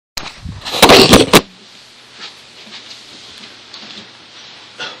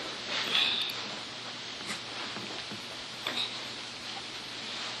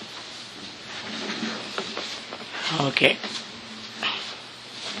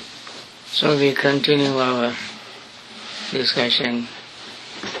So we continue our discussion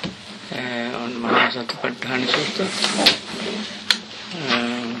on Maha-Satipatthana Sutta.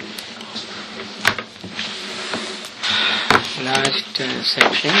 Last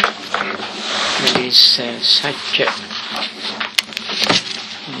section, that is Satya.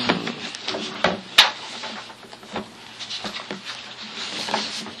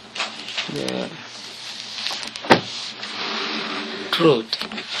 The truth.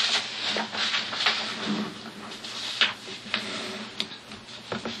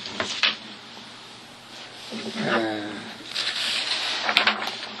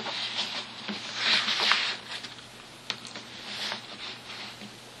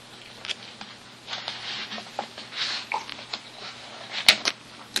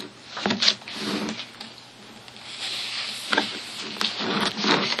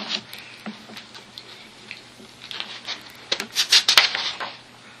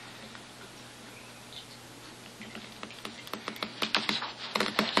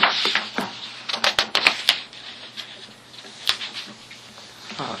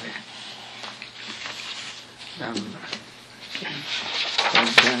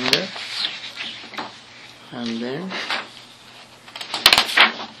 And then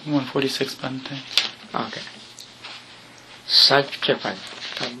 146 Bhante. Okay.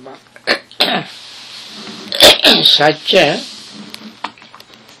 Satipatthana. Satya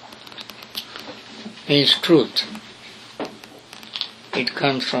means truth. It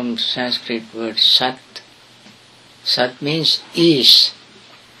comes from Sanskrit word sat. Sat means is.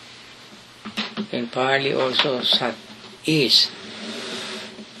 In Pali also sat is.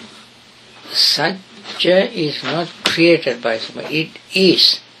 Satya is not created by somebody, it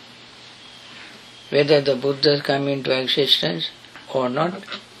is. Whether the Buddhas come into existence or not,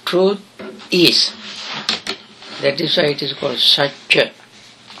 truth is. That is why it is called Satya.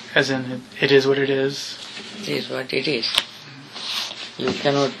 As in, it is what it is. It is what it is. You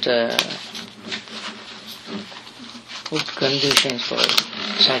cannot put conditions for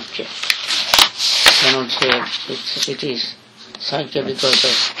Satya. You cannot say it is Satya because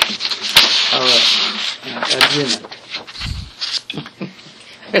of our agreement.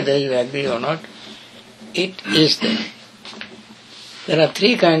 Whether you agree or not, it is there. There are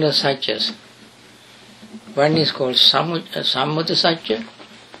three kinds of Satyas. One is called Sammata Satya.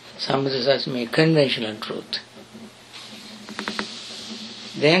 Sammata Satya means conventional truth.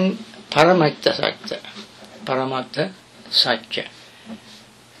 Then Paramattha Satya. Paramattha Satya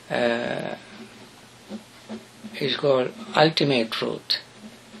is called ultimate truth.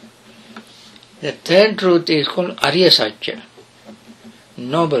 The third truth is called Arya Satya,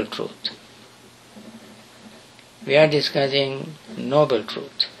 noble truth. We are discussing noble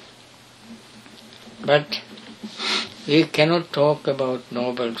truth. But we cannot talk about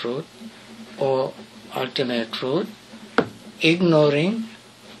noble truth or ultimate truth ignoring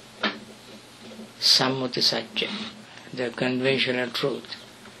Sammati Satya, the conventional truth.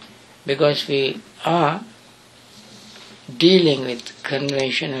 Because we are dealing with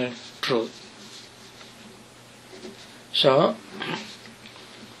conventional truth. So,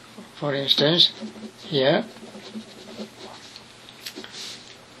 for instance, here,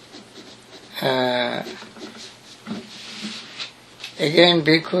 again,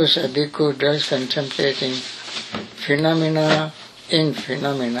 bhikkhu does contemplating phenomena in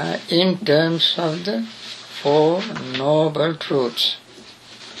terms of the Four Noble Truths.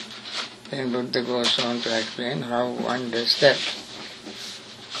 Then Buddha goes on to explain how one does that.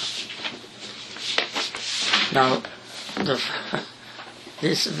 Now,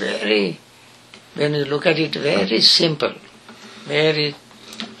 this when you look at it, very simple, very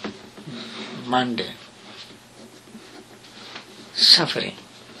mundane. Suffering.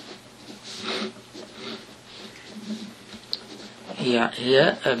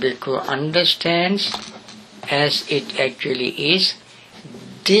 Here a bhikkhu understands as it actually is,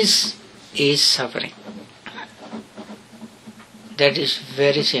 this is suffering. That is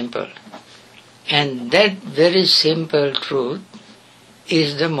very simple. And that very simple truth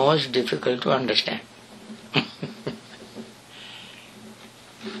is the most difficult to understand.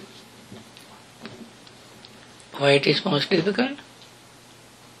 Why it is most difficult?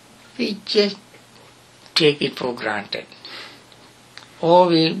 We just take it for granted. Or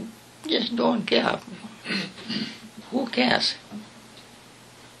we just don't care. Who cares?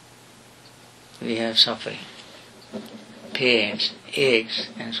 We have suffering, pains, aches,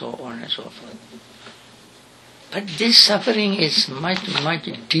 and so on and so forth. But this suffering is much, much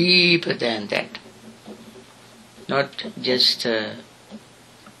deeper than that. Not just,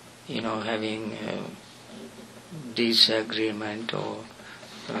 having disagreement or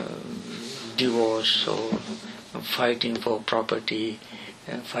divorce or fighting for property,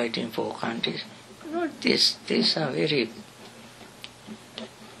 fighting for countries. These are very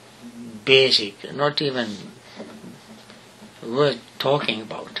basic, not even worth talking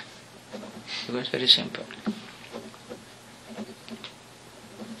about. It was very simple.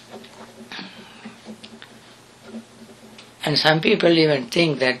 And some people even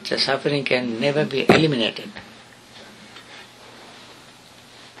think that the suffering can never be eliminated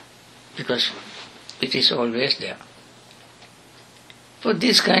because it is always there. So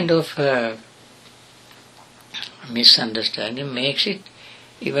this kind of misunderstanding makes it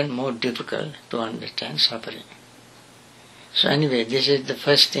even more difficult to understand suffering. So anyway, this is the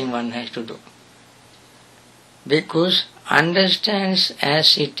first thing one has to do. Because understands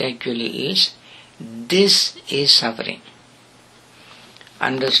as it actually is, this is suffering.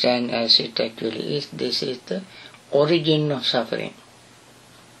 Understand as it actually is, this is the origin of suffering.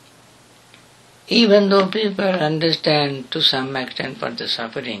 Even though people understand to some extent what the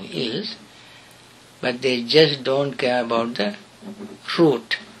suffering is, but they just don't care about the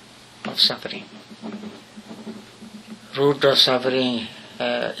root of suffering. Root of suffering,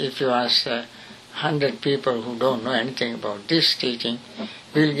 if you ask 100 people who don't know anything about this teaching,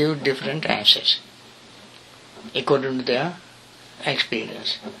 will give different answers according to their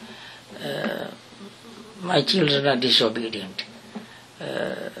experience. My children are disobedient.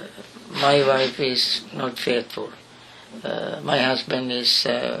 My wife is not faithful. My husband is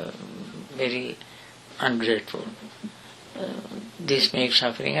very ungrateful. This makes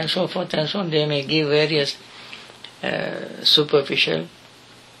suffering, and so forth and so on. They may give various superficial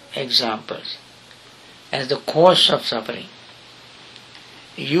examples as the cause of suffering.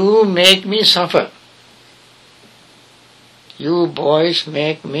 You make me suffer. You boys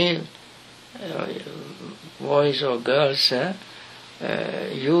make me, boys or girls,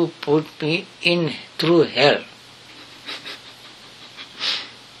 you put me in through hell.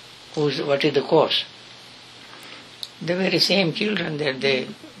 What is the cause? The very same children that they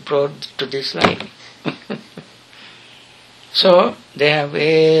brought to this life. So they have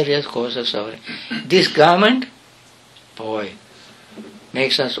various causes of suffering. This garment, boy,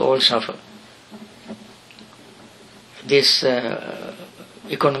 makes us all suffer. This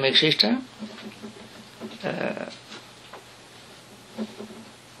economic system,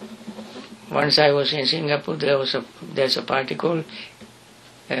 once I was in Singapore, there's a party called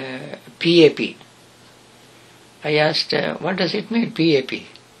PAP. I asked, what does it mean, PAP?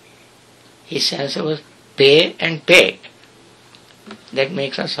 His answer was, pay and pay. That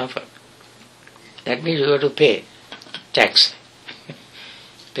makes us suffer. That means you have to pay tax.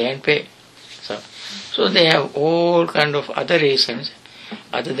 Pay and pay. So they have all kind of other reasons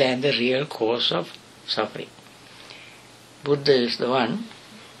other than the real cause of suffering. Buddha is the one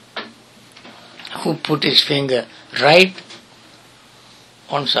who put his finger right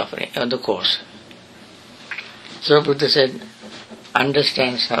on suffering, on the cause. So Buddha said,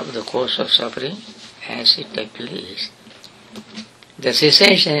 understands the cause of suffering as it actually is. The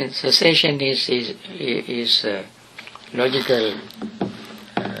cessation is logical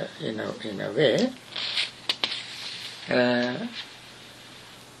in a way.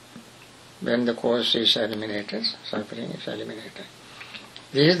 When the cause is eliminated, suffering is eliminated.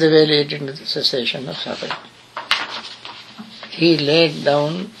 This is the way leading to the cessation of suffering. He laid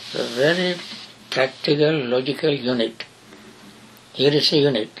down the very practical, logical unit. Here is a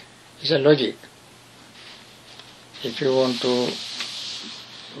unit, it's a logic. If you want to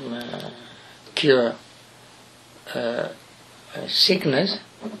cure sickness,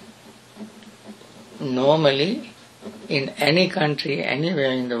 normally in any country,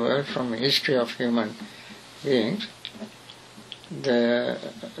 anywhere in the world, from the history of human beings, there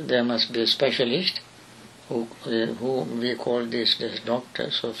must be a specialist who we call these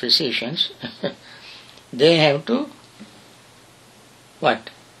doctors or physicians. They have to what?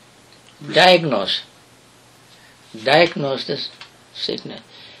 Diagnose the sickness.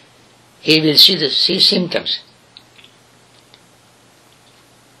 He will see symptoms.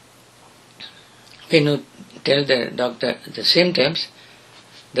 When you tell the doctor the symptoms,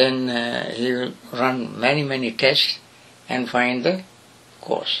 then he will run many tests and find the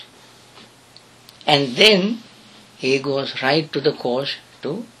cause. And then he goes right to the cause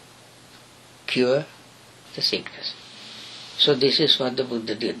to cure the sickness. So this is what the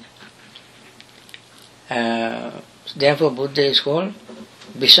Buddha did. Therefore Buddha is called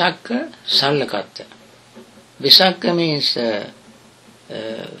Visakka Sallakatta. Visakka means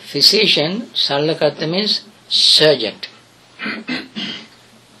physician, Sallakatta means surgeon.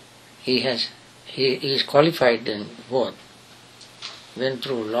 He is qualified in both. went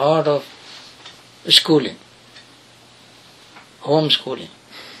through a lot of schooling, homeschooling,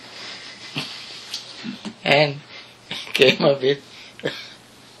 and came up with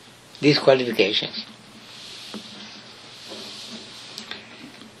these qualifications.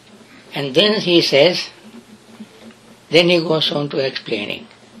 And then he says, then he goes on to explaining.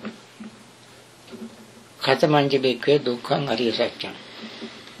 Khatamanja bhikkhave dukkham ariya satyam.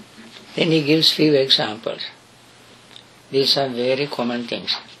 Then he gives few examples. These are very common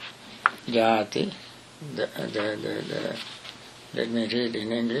things. Jati, let me read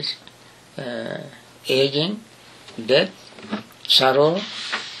in English. Aging, death, sorrow,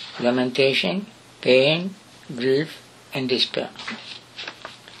 lamentation, pain, grief, and despair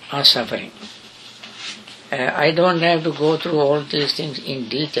are suffering. I don't have to go through all these things in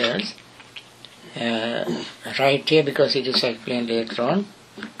details right here because it is explained later on.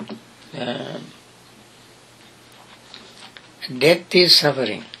 Death is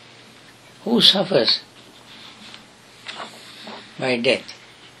suffering. Who suffers by death?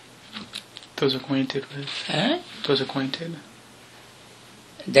 Those acquainted with. Those acquainted.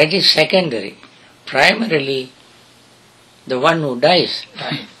 That is secondary. Primarily, the one who dies.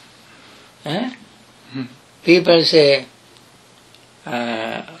 People say,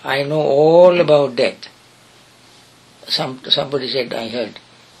 I know all about death. Somebody said, I heard.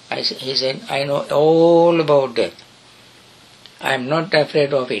 He said, I know all about death. I am not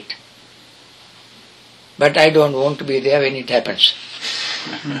afraid of it. But I don't want to be there when it happens.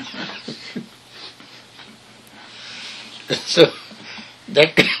 So,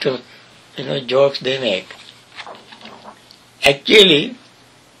 that kind of jokes they make. Actually,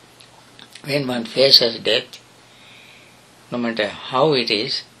 when one faces death, no matter how it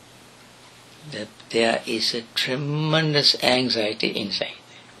is, that there is a tremendous anxiety inside.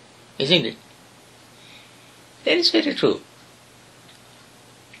 Isn't it? That is very true.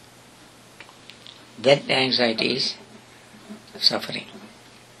 That anxiety is suffering.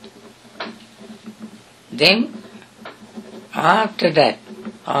 Then, after death,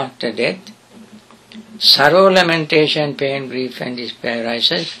 sorrow, lamentation, pain, grief, and despair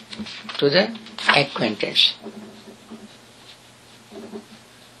rises to the acquaintance.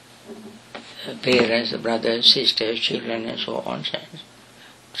 Parents, brothers, sisters, children, and so on,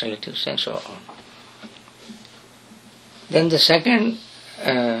 relatives, and so on. Then the second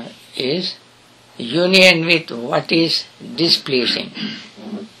is union with what is displeasing.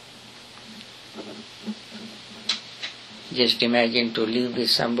 Just imagine to live with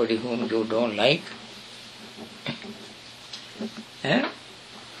somebody whom you don't like.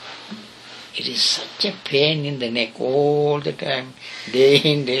 It is such a pain in the neck all the time, day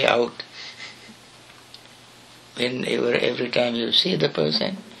in, day out. Whenever, every time you see the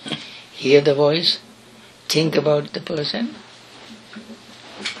person, hear the voice, think about the person,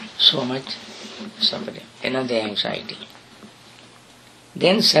 so much suffering, another anxiety.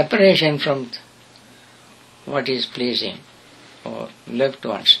 Then separation from what is pleasing or loved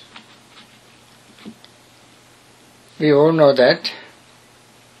ones. We all know that,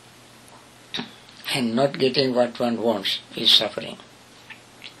 and not getting what one wants is suffering.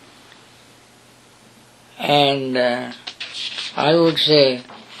 And I would say,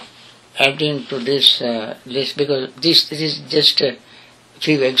 adding to this list, because this is just a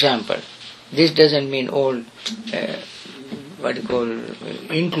few examples. This doesn't mean all,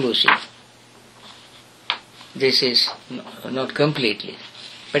 inclusive. This is not completely.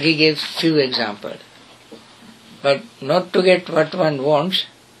 But he gives few examples. But not to get what one wants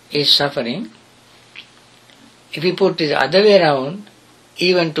is suffering. If we put it the other way around,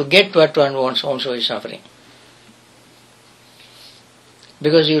 even to get what one wants also is suffering.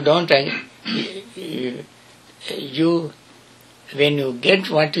 Because you don't, when you get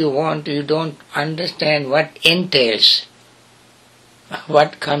what you want, you don't understand what entails,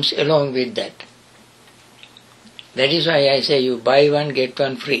 what comes along with that. That is why I say you buy one, get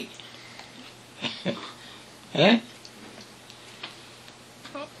one free.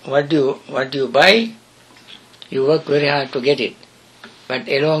 What do you buy? You work very hard to get it. But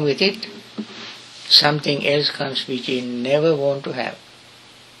along with it, something else comes which you never want to have.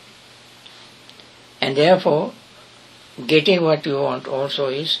 And therefore, getting what you want also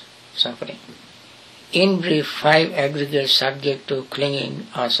is suffering. In brief, 5 aggregates subject to clinging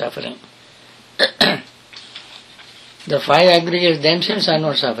are suffering. The 5 aggregates themselves are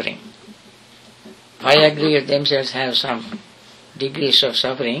not suffering. 5 aggregates themselves have some degrees of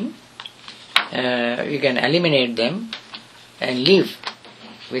suffering. You can eliminate them and live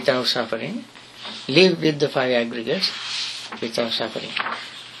without suffering. Live with the 5 aggregates without suffering.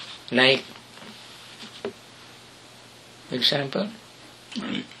 Like, example,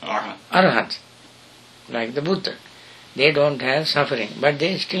 Arahants, like the Buddha. They don't have suffering, but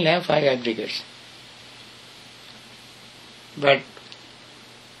they still have 5 aggregates. But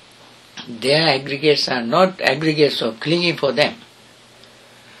their aggregates are not aggregates of clinging for them.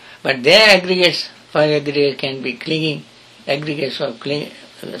 But their aggregates, 5 aggregates can be clinging, aggregates of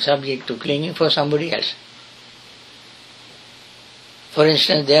subject to clinging for somebody else. For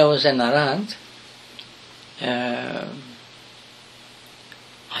instance, there was an Arahant,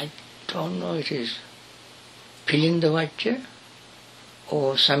 I don't know it is Pilindavaccha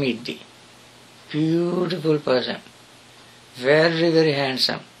or Samiddhi. Beautiful person, very, very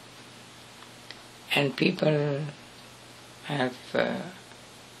handsome. And people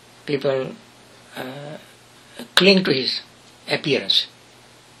cling to his appearance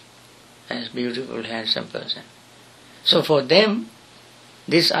as beautiful, handsome person. So for them,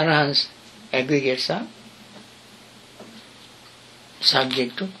 these Arahants aggregates are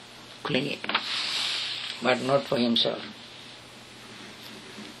subject to clinging, but not for himself.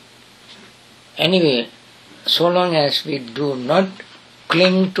 Anyway, so long as we do not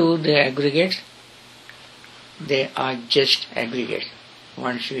cling to the aggregates, they are just aggregates.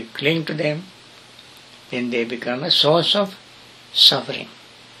 Once we cling to them, then they become a source of suffering.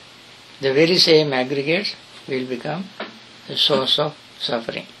 The very same aggregates will become a source of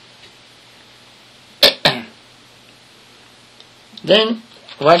suffering. Then,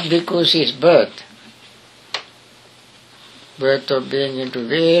 what because is birth? Birth of being into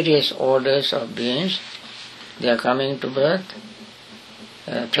various orders of beings. They are coming to birth.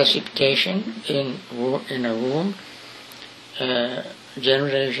 Precipitation in a womb.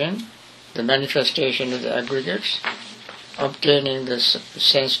 Generation, the manifestation of the aggregates. Obtaining the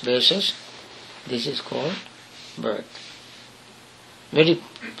sense basis. This is called birth. Very,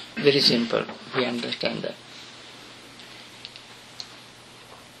 very simple. We understand that.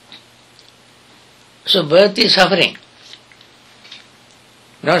 So birth is suffering,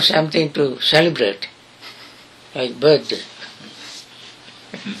 not something to celebrate, like birthday.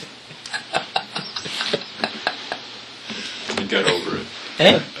 I got over it.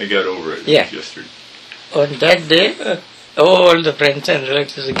 I got over it yesterday. On that day, all the friends and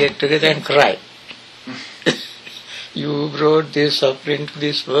relatives get together and cry. You brought this suffering to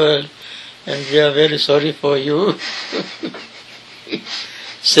this world and we are very sorry for you.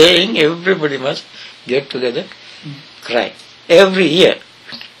 Saying everybody must get together, cry. Every year.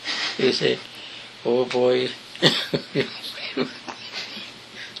 You say, oh boy,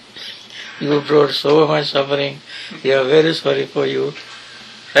 you brought so much suffering, we are very sorry for you.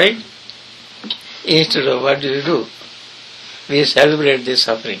 Right? Instead of what do? We celebrate this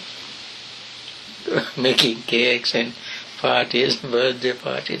suffering. Making cakes and parties, birthday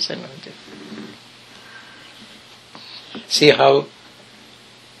parties and all that. See how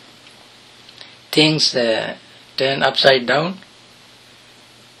things turn upside down?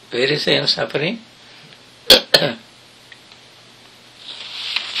 Very same suffering.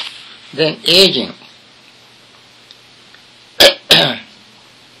 Then aging.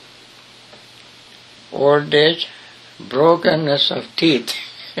 Old age, brokenness of teeth.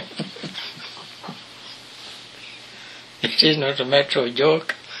 It is not a matter of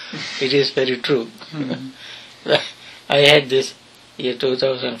joke, it is very true. I had this year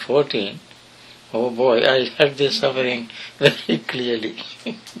 2014. Oh boy, I had this suffering very clearly.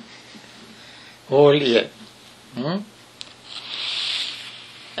 Whole year.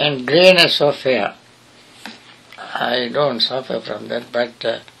 And greyness of hair. I don't suffer from that,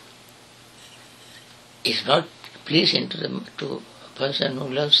 but it's not pleasing to a person who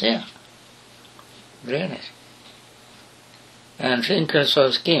loves hair. Greyness. And wrinkles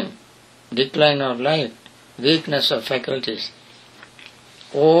of skin, decline of life, weakness of faculties.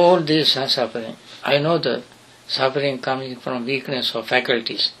 All these are suffering. I know the suffering coming from weakness of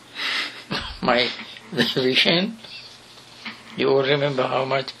faculties. My vision, you all remember how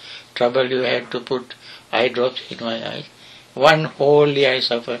much trouble you had to put eye drops in my eyes. One whole year I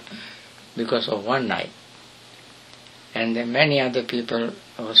suffered because of one eye. And then many other people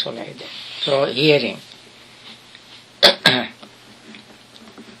also like that. So hearing.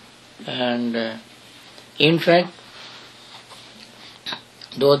 And in fact,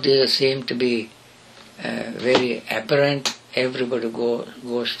 though they seem to be very apparent, everybody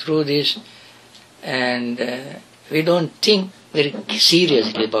goes through this, and we don't think very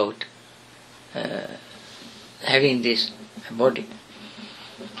seriously about having this body,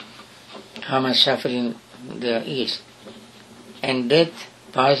 how much suffering there is. And death,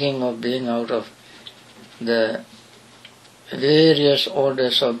 passing of being out of the various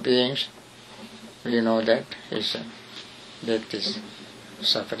orders of beings, we know that death is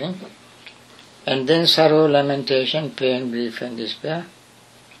suffering. And then sorrow, lamentation, pain, grief and despair.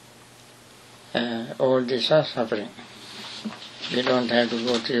 All these are suffering. We don't have to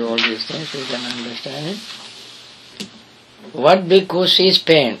go through all these things, we can understand it. What bhikkhu sees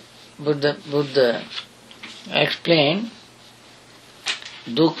pain? Buddha explained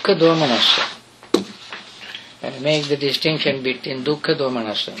dukkha domanassa. Make the distinction between dukkha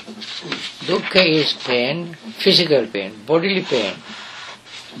domanassa. Dukkha is pain, physical pain, bodily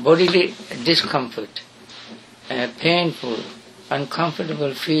discomfort, painful,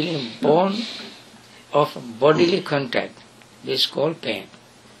 uncomfortable feeling born of bodily contact. This is called pain.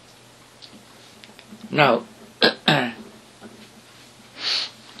 Now,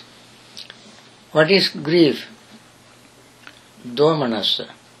 what is grief? Domanassa.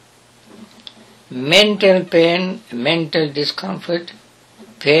 Mental pain, mental discomfort,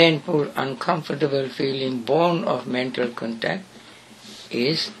 painful, uncomfortable feeling born of mental contact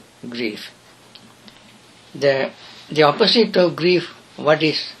is grief. The opposite of grief, what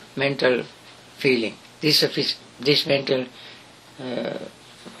is mental feeling? This mental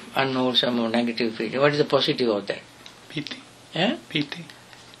unwholesome or negative feeling. What is the positive of that? Piti. Yeah? Piti.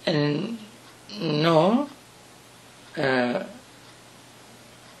 No.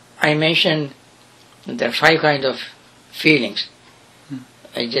 I mentioned the 5 kinds of feelings.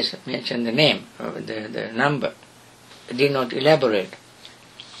 I just mentioned the name, the number. I did not elaborate.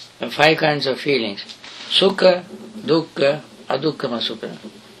 The 5 kinds of feelings. Sukha, dukkha, adukkha, sukha.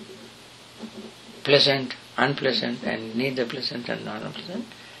 Pleasant, unpleasant, and neither pleasant and non-pleasant.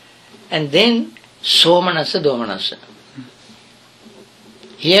 And then somanassa, domanassa.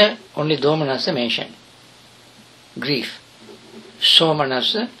 Here only domanassa mentioned. Grief.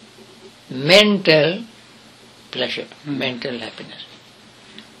 Somanassa, mental pleasure, mental happiness.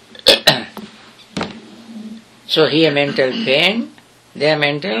 So here mental pain, there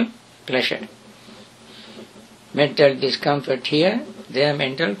mental pleasure. Mental discomfort here, there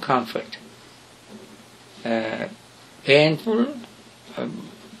mental comfort. Painful,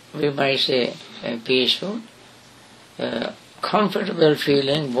 we might say peaceful, comfortable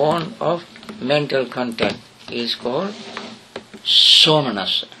feeling born of mental contact is called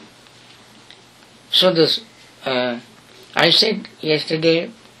somanassa. So this, I said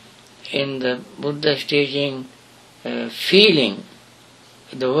yesterday in the Buddha's teaching, feeling,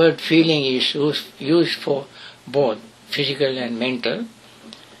 the word feeling is used for both physical and mental,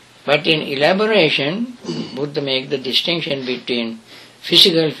 but in elaboration, Buddha makes the distinction between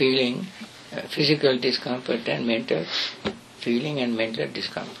physical feeling, physical discomfort and mental feeling and mental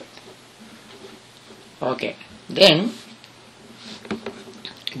discomfort. Okay, then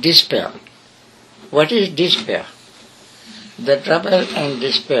despair. What is despair? The trouble and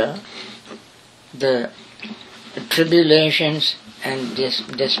despair, the tribulations and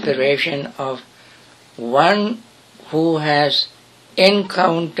desperation of one who has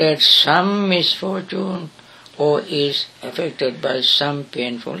encountered some misfortune or is affected by some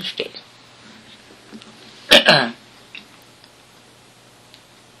painful state.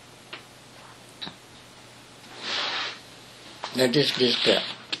 That is despair.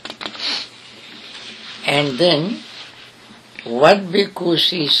 And then, what bhikkhu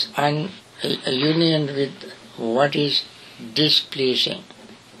is union with what is displeasing.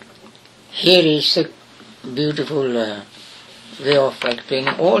 Here is a beautiful way of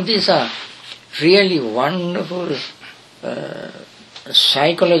explaining. All these are really wonderful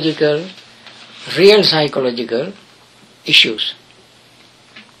real psychological issues.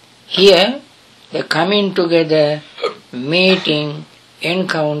 Here, the coming together, meeting,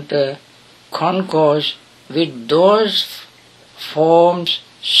 encounter, concourse with those forms,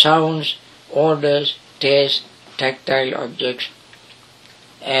 sounds, odors, tastes, tactile objects,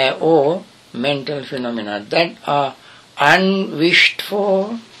 or mental phenomena that are unwished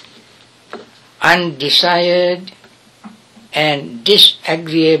for, undesired, and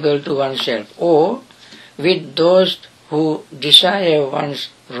disagreeable to oneself, or with those who desire one's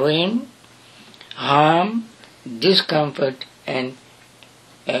ruin, harm, discomfort, and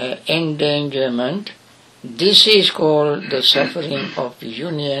endangerment. This is called the suffering of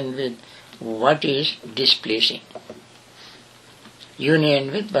union with what is displeasing.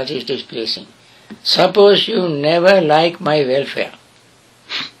 Union with what is displeasing. Suppose you never like my welfare.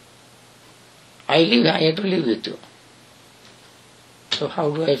 I have to live with you. So how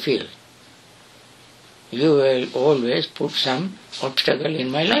do I feel? You will always put some obstacle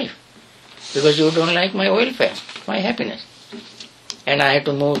in my life because you don't like my welfare, my happiness. And I have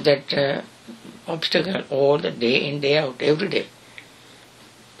to move that obstacle all the day in, day out, every day.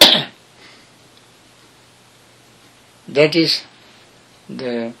 That is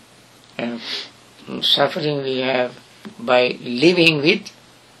the suffering we have by living with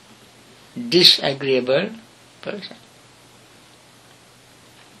disagreeable person.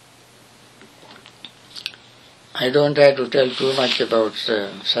 I don't try to tell too much about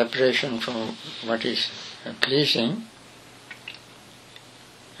separation from what is pleasing.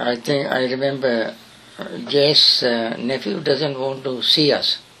 I remember Jay's nephew doesn't want to see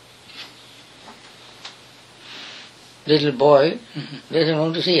us. Little boy doesn't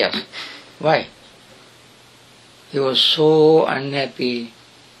want to see us. Why? He was so unhappy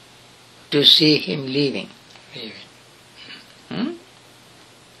to see him leaving.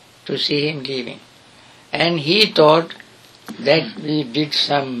 To see him leaving. And he thought that we did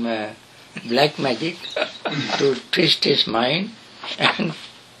some black magic to twist his mind, and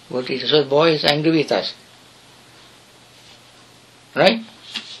so the boy is angry with us. Right?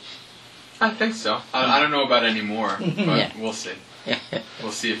 I think so. I don't know about anymore, but we'll see.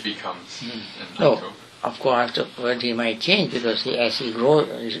 We'll see if he comes in October. Of course, afterward he might change, because as he grows,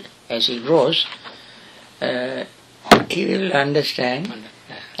 he will understand,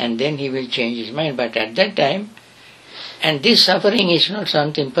 and then he will change his mind. But at that time, and this suffering is not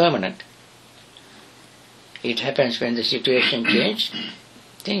something permanent. It happens when the situation changes,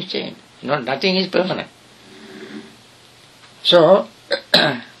 things change. Nothing is permanent. So,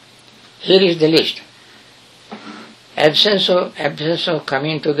 here is the list. Absence of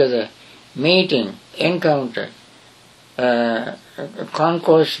coming together, meeting, encounter,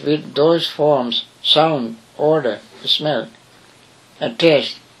 concourse with those forms, sound, odor, smell,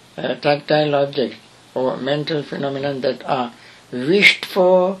 taste, tactile object, or mental phenomena that are wished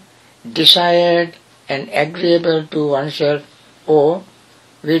for, desired, and agreeable to oneself, or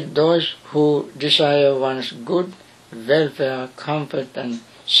with those who desire one's good, welfare, comfort, and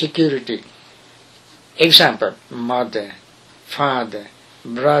security. Example: mother, father,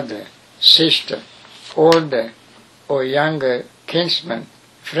 brother, sister, older or younger kinsmen,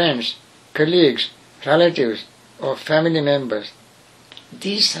 friends, colleagues, relatives, or family members.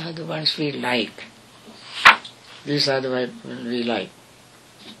 These are the ones we like. These are the ones we like.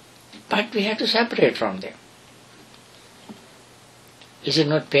 But we have to separate from them. Is it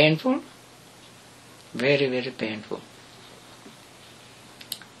not painful? Very, very painful.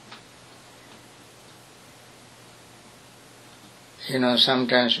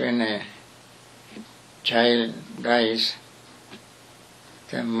 Sometimes when a child dies,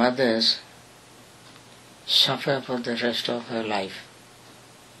 the mothers suffer for the rest of her life.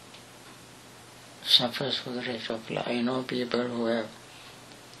 Suffers for the rest of life. I know people who have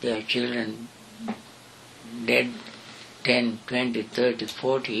their children dead 10, 20, 30,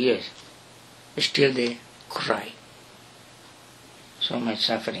 40 years. Still they cry. So much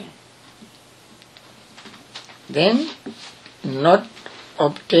suffering. Then, not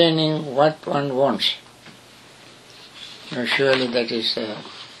obtaining what one wants. Surely that is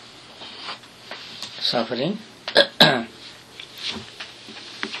suffering.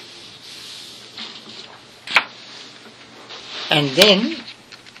 And then,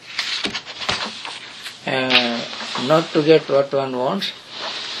 not to get what one wants.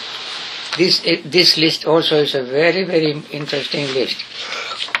 This list also is a very, very interesting list.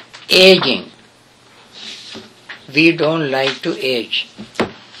 Aging. We don't like to age,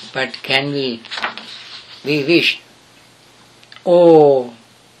 but can we wish,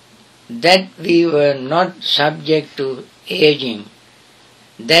 that we were not subject to aging,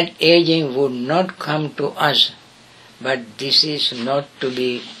 that aging would not come to us, but this is not to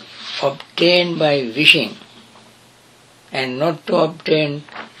be obtained by wishing, and not to obtain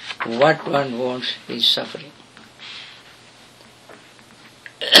what one wants is suffering.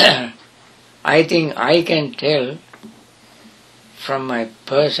 I think I can tell from my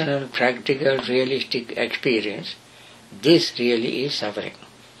personal, practical, realistic experience, this really is suffering.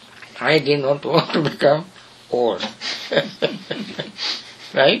 I did not want to become old.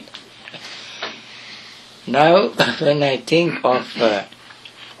 Right? Now, when I think of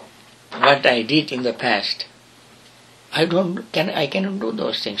what I did in the past, I cannot do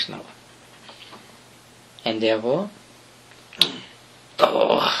those things now. And therefore,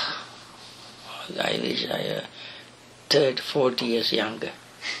 I wish I were 30, 40 years younger.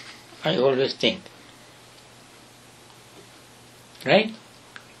 I always think. Right?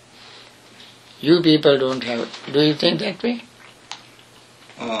 You people don't have... Do you think that way?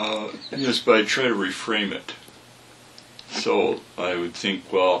 Yes, but I try to reframe it. So I would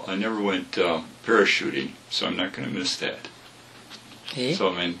think, well, I never went parachuting, so I'm not going to miss that. See?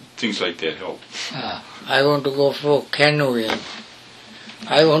 So, things like that help. I want to go for canoeing.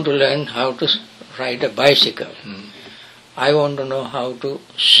 I want to learn how to ride a bicycle. I want to know how to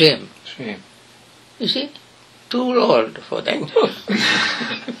swim. Swim. You see, too old for that.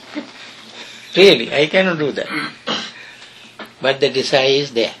 Really, I cannot do that. But the desire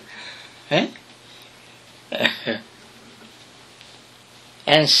is there. Eh?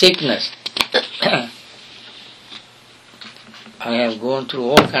 And sickness. I have gone through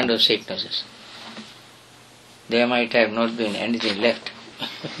all kinds of sicknesses. There might have not been anything left.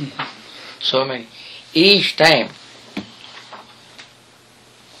 So many. Each time.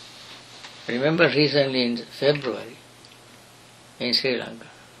 Remember recently in February in Sri Lanka,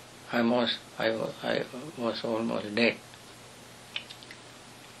 I was almost dead.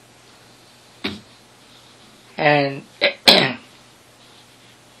 And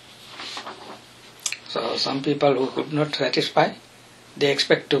so some people who could not satisfy, they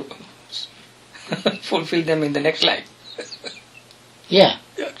expect to fulfill them in the next life. Yeah.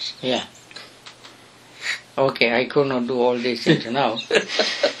 Yes. Yeah. Okay, I could not do all these things now.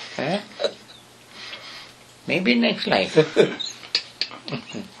 Maybe next life.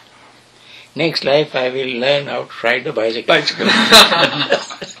 Next life I will learn how to ride the bicycle.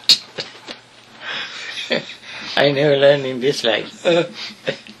 I never learned in this life.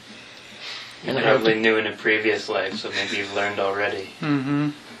 You probably knew in a previous life, so maybe you've learned already.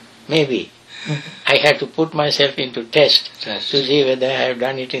 Mm-hmm. Maybe. I had to put myself into test to see whether I have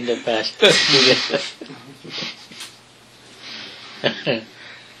done it in the past.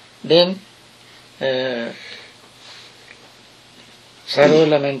 Then sorrow,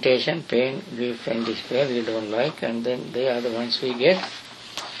 lamentation, pain, grief and despair we don't like, and then they are the ones we get.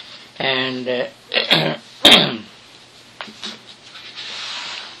 And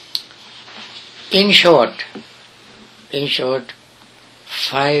in short,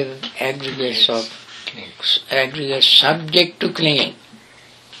 5 aggregates subject to clinging.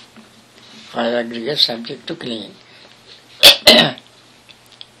 5 aggregates subject to clinging.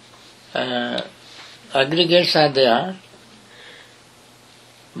 Aggregates are there,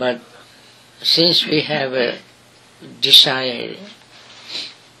 but since we have a desire,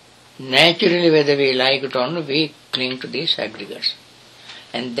 naturally whether we like it or not, we cling to these aggregates.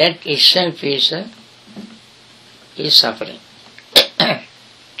 And that itself is suffering.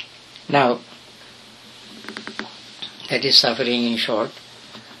 Now, that is suffering in short.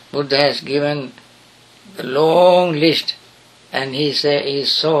 Buddha has given a long list, and he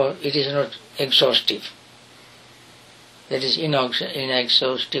saw it is not exhaustive. That is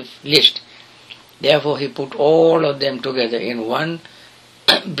inexhaustive list. Therefore he put all of them together in one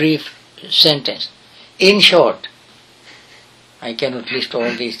brief sentence. In short, I cannot list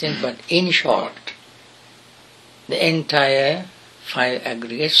all these things, but in short, the entire 5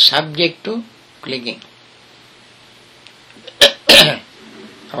 aggregates subject to clinging.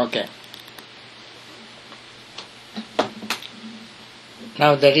 Okay.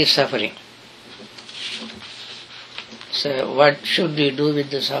 Now that is suffering. So what should we do with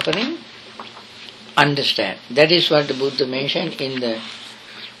the suffering? Understand. That is what the Buddha mentioned in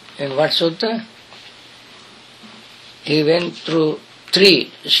what sutta? He went through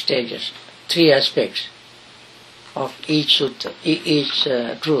 3 stages, 3 aspects of each sutta, each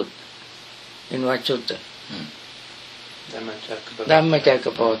truth. In what sutta?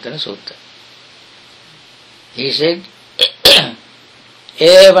 Dhammacakkappavattana Sutta. He said,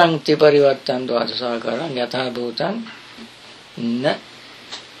 Evaṃ tiparivattam dvādasākāraṃ yatha bhūtaṃ na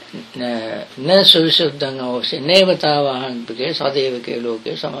suvisuddhaṃ avasya neva tāvāhaṃ pike sadevake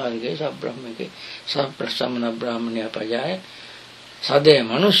loke samarge sabrahmake saprasamana brahmanya pajaya sade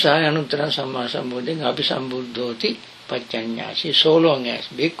manusyaya anuttara samma sambuddhiṃ abhisambuddhoti paccanyāsi. So long as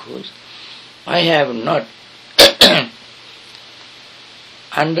bhikkhus, I have not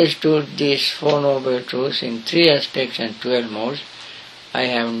understood these 4 noble truths in 3 aspects and 12 modes, I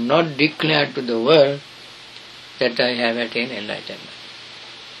have not declared to the world that I have attained enlightenment.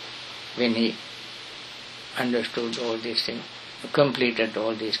 When he understood all these things, completed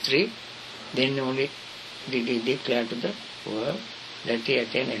all these 3, then only did he declare to the world that he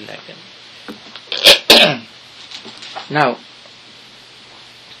attained enlightenment. Now,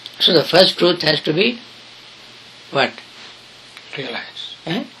 so the first truth has to be what? Realize.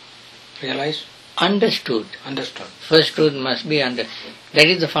 Eh? Realize. Understood. Understood. First truth must be understood. That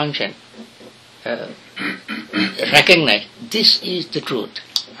is the function. Recognize. This is the truth.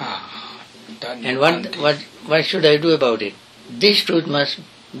 And what should I do about it? This truth must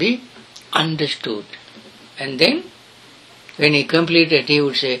be understood. And then, when he completed, he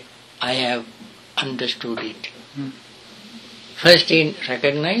would say, I have understood it. First he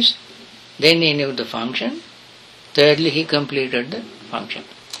recognized, then he knew the function, thirdly he completed the function.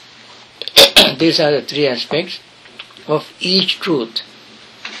 These are the 3 aspects of each truth.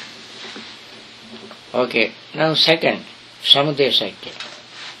 Okay, now second, Samudaya Sakya.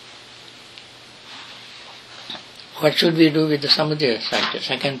 What should we do with the Samudaya Sakya,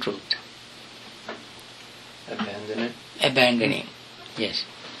 second truth? Abandon it. Abandoning, yes.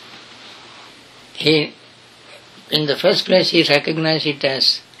 He, in the first place, he recognized it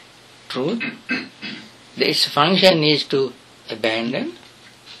as truth. Its function is to abandon.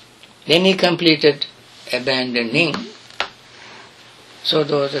 Then he completed abandoning. So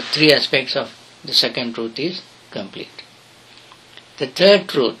those are three aspects of the second truth is complete. The third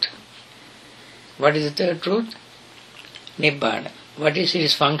truth. What is the third truth? Nibbana. What is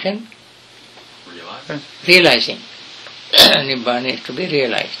its function? Realizing. Nibbana is to be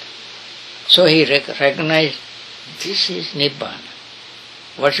realized. So he recognized this is Nibbana.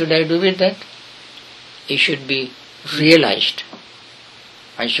 What should I do with that? It should be realized.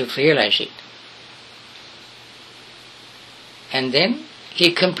 I should realize it. And then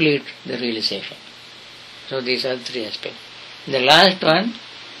he complete the realization. So these are three aspects. The last one,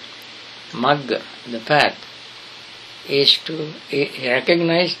 Magga, the path, is to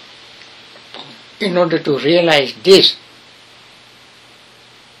recognize, in order to realize this,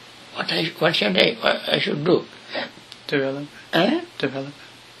 what should I should do? Develop. Develop.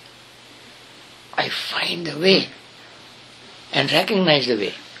 I find the way and recognize the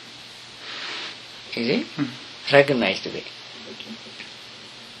way. Is it? Recognize the way.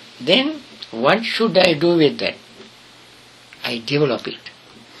 Then what should I do with that? I develop it.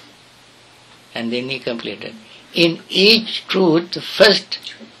 And then he completed. In each truth, the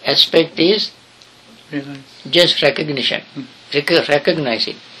first aspect is just recognition. Recognize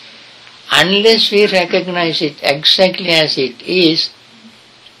it. Unless we recognize it exactly as it is,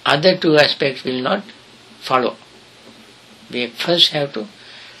 other two aspects will not follow. We first have to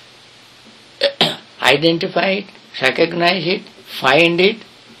identify it, recognize it, find it,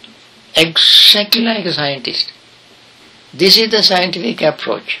 exactly like a scientist. This is the scientific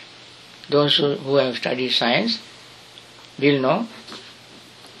approach. Those who have studied science will know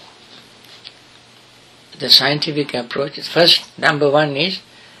the scientific approach. First, number one is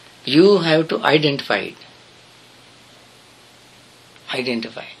you have to identify it.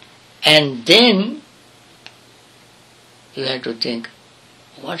 Identify it. And then you have to think,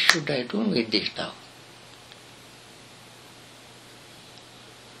 what should I do with this now?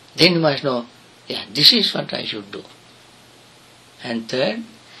 Then you must know, this is what I should do. And third,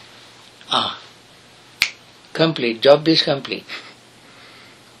 complete. Job is complete.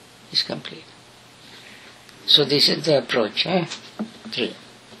 Is complete. So this is the approach. 3.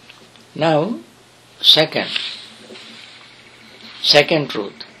 Now, second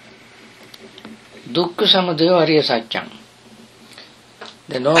truth. Dukkha samudaya ariya satyam.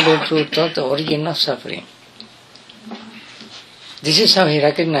 The noble truth of the origin of suffering. This is how he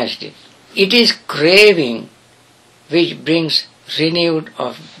recognized it. It is craving which brings renewed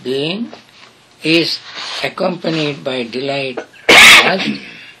of being, is accompanied by delight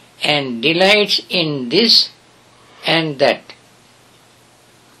and delights in this and that.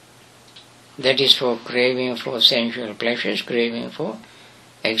 That is for craving for sensual pleasures, craving for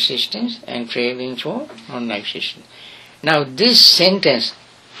existence, and craving for non-existence. Now this sentence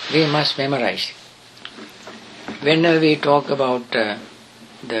we must memorize. Whenever we talk about the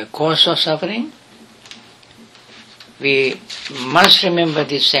cause of suffering, we must remember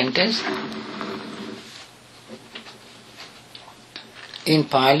this sentence. In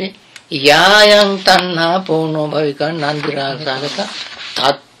Pali, Yayang tanha pono bhavika nandirasagata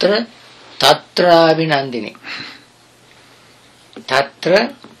tatra abhinandini.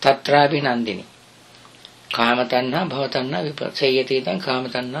 Tatra abhinandini. Kamatanna bhavatanna vibhavatanna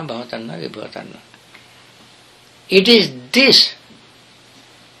kamatanna bhavatanna vibhavatanna. It is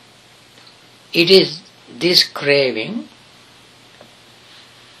this craving,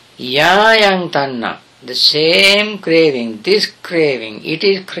 Yayang tanna, the same craving, this craving, it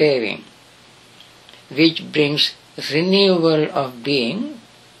is craving, which brings renewal of being.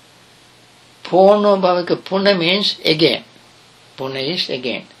 Pono bhavika, puna means again. Puna is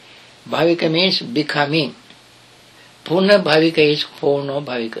again. Bhavika means becoming. Puna bhavika is pono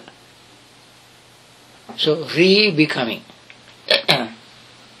bhavika. So, re-becoming.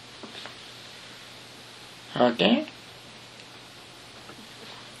 Okay?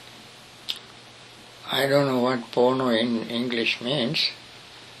 I don't know what pono in English means,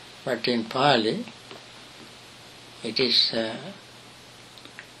 but in Pali, it is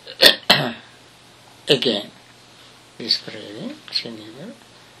again, this craving,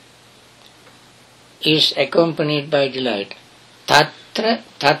 is accompanied by delight. Tatra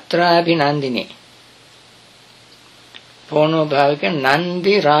abhinandini. Pono bhavika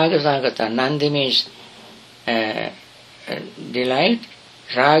nandi raga sagata. Nandi means delight,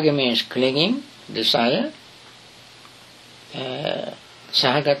 raga means clinging, desire,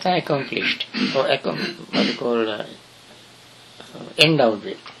 sahagata accomplished, or what you call endowed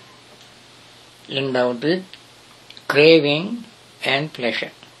with craving and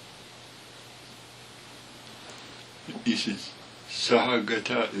pleasure. He says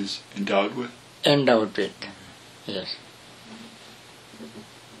sahagata is endowed with? Endowed with, yes.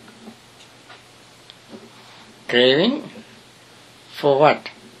 Craving for what?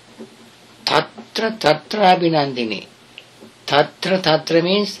 Tatra tatra abhinandini. Tatra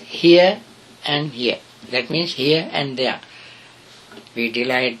means here and here. That means here and there. We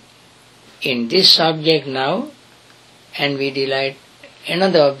delight in this object now, and we delight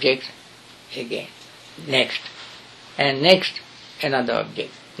another object again. Next. And next another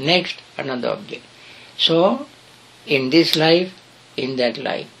object. Next another object. So, in this life, in that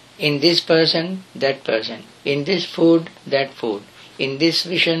life. In this person, that person. In this food, that food. In this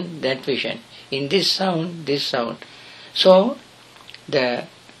vision, that vision. In this sound, this sound. So, the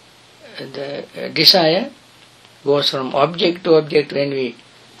desire goes from object to object. When we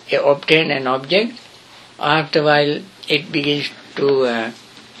obtain an object, after a while it begins to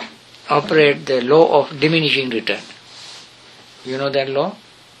operate the law of diminishing return. You know that law?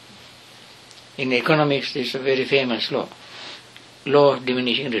 In economics, this is a very famous law. Law of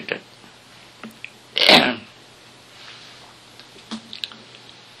diminishing return.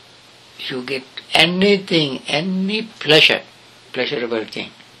 You get anything, any pleasurable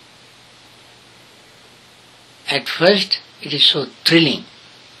thing. At first, it is so thrilling,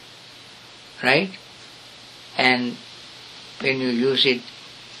 right? And when you use it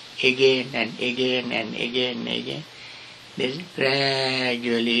again and again and again and again, then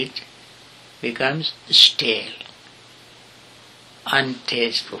gradually it becomes stale,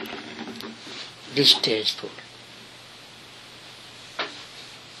 untasteful, distasteful.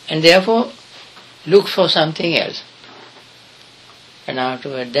 And therefore, look for something else. And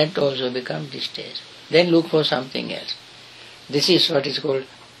afterward, that also becomes distasteful. Then look for something else. This is what is called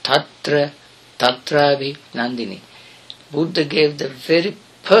tatra tatravi nandini. Buddha gave the very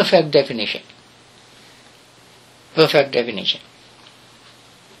perfect definition. Perfect definition.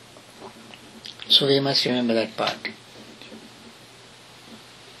 So we must remember that part.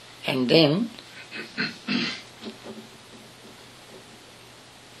 And then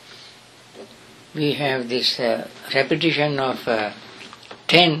we have this repetition of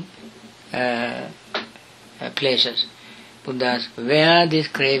 10 places. Buddha asks, where this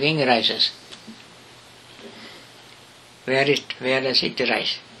craving arises? Where does it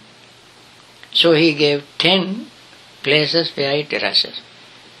arise? So he gave 10 places where it arises.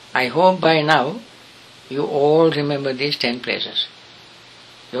 I hope by now you all remember these 10 places.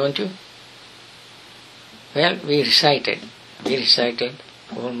 Don't you? Well, we recited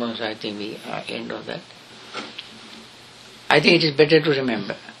almost, I think we are end of that. I think it is better to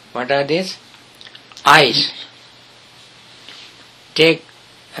remember. What are these? Eyes. Take,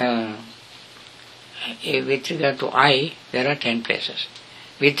 with regard to eye, there are 10 places.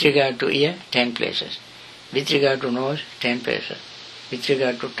 With regard to ear, 10 places. With regard to nose, 10 places. With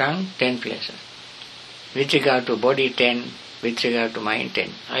regard to tongue, 10 places. With regard to body, 10. With regard to mind, 10.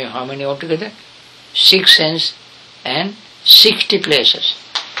 How many altogether? 6 senses and 60 places.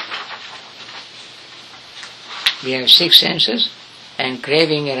 We have 6 senses, and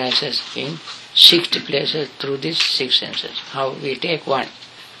craving arises in 60 places through these 6 senses. How? We take one.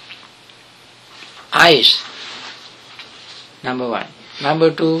 Eyes, number 1.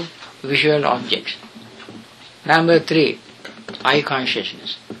 Number 2, visual objects. Number 3, eye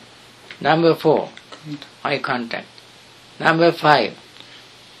consciousness. Number 4, eye contact. Number 5,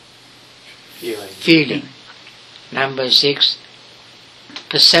 feeling. Number 6,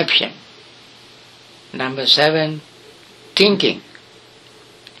 perception. Number 7, thinking.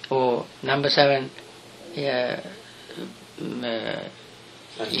 Or number 7,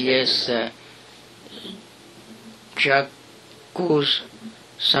 Chakus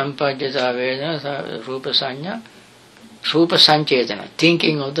sampajata vedana rupa sanya, rupa sanchetana,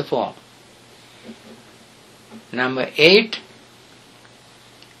 thinking of the form. Number 8,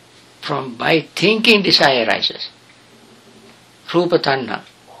 by thinking desire arises, rupa tanha.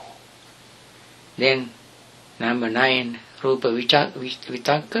 Then number 9, rupa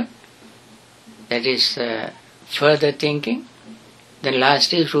vitakka, that is further thinking. Then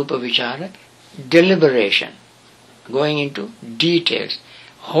last is rupa vichara, deliberation, going into details,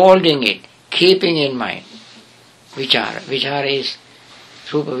 holding it, keeping in mind. Vichara. Vichara is,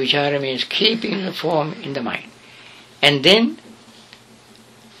 rupa vichara means keeping the form in the mind. and then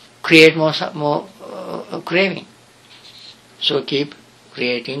create more craving. So keep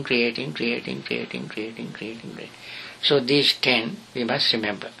creating. So these 10 we must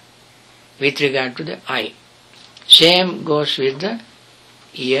remember. With regard to the eye, same goes with the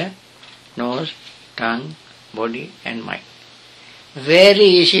ear, nose, tongue, body and mind. Very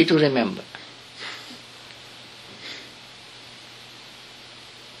easy to remember.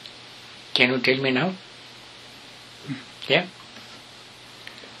 Can you tell me now? Yeah?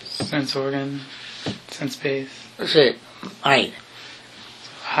 Sense organ, sense base. Say, eye.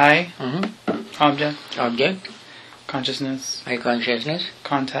 Eye, Mm-hmm. object, consciousness, Eye consciousness,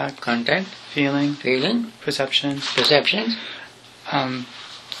 contact, feeling, perception, perceptions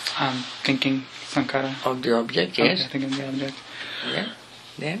thinking, sankhara. of the object, yes. Okay, thinking of the object. Yeah.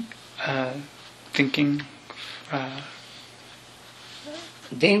 Then? Thinking,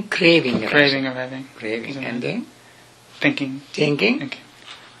 Then craving. craving of having. Craving. And then? Thinking.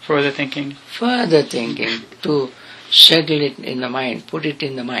 Further thinking. To settle it in the mind, put it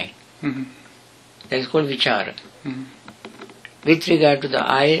in the mind. Mm-hmm. That is called vichara. Mm-hmm. With regard to the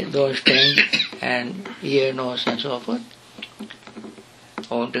eye, those 10, and ear, nose and so forth,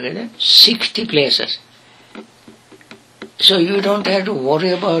 altogether 60 places. So you don't have to worry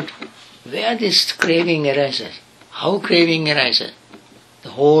about where this craving arises, how craving arises. The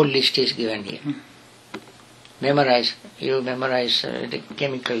whole list is given here. Memorize the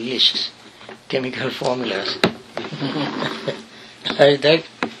chemical lists, chemical formulas. That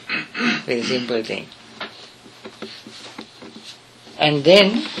very simple thing. And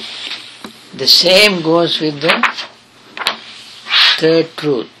then the same goes with the third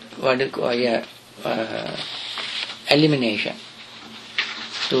truth, what you call elimination,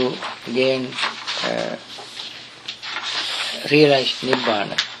 to again realize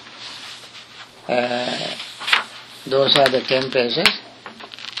Nibbana. Those are the 10 places.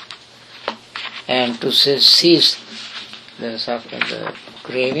 And to cease the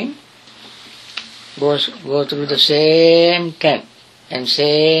craving, go through the same 10 and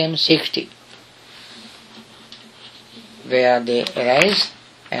same 60, where they arise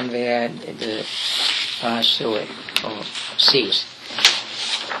and where they pass away or cease.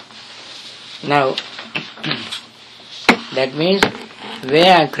 Now, that means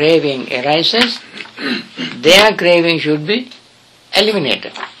where craving arises, their craving should be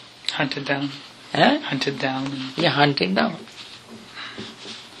eliminated. Hunted down. Huh? Hunted down. Yeah, hunt it down.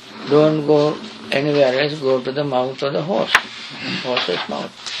 Don't go anywhere else, go to the mouth of the horse. Horse's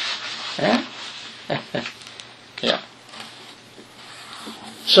mouth. Huh? Yeah.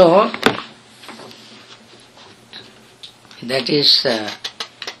 So, that is the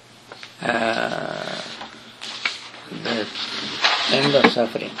end of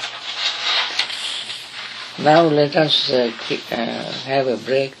suffering. Now let us have a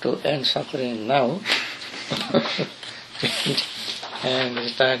break to end suffering now. And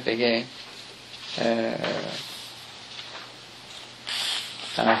start again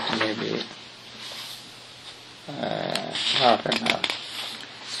after maybe half an hour.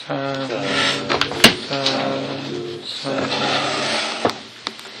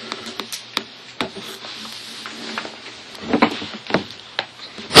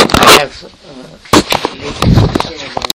 I have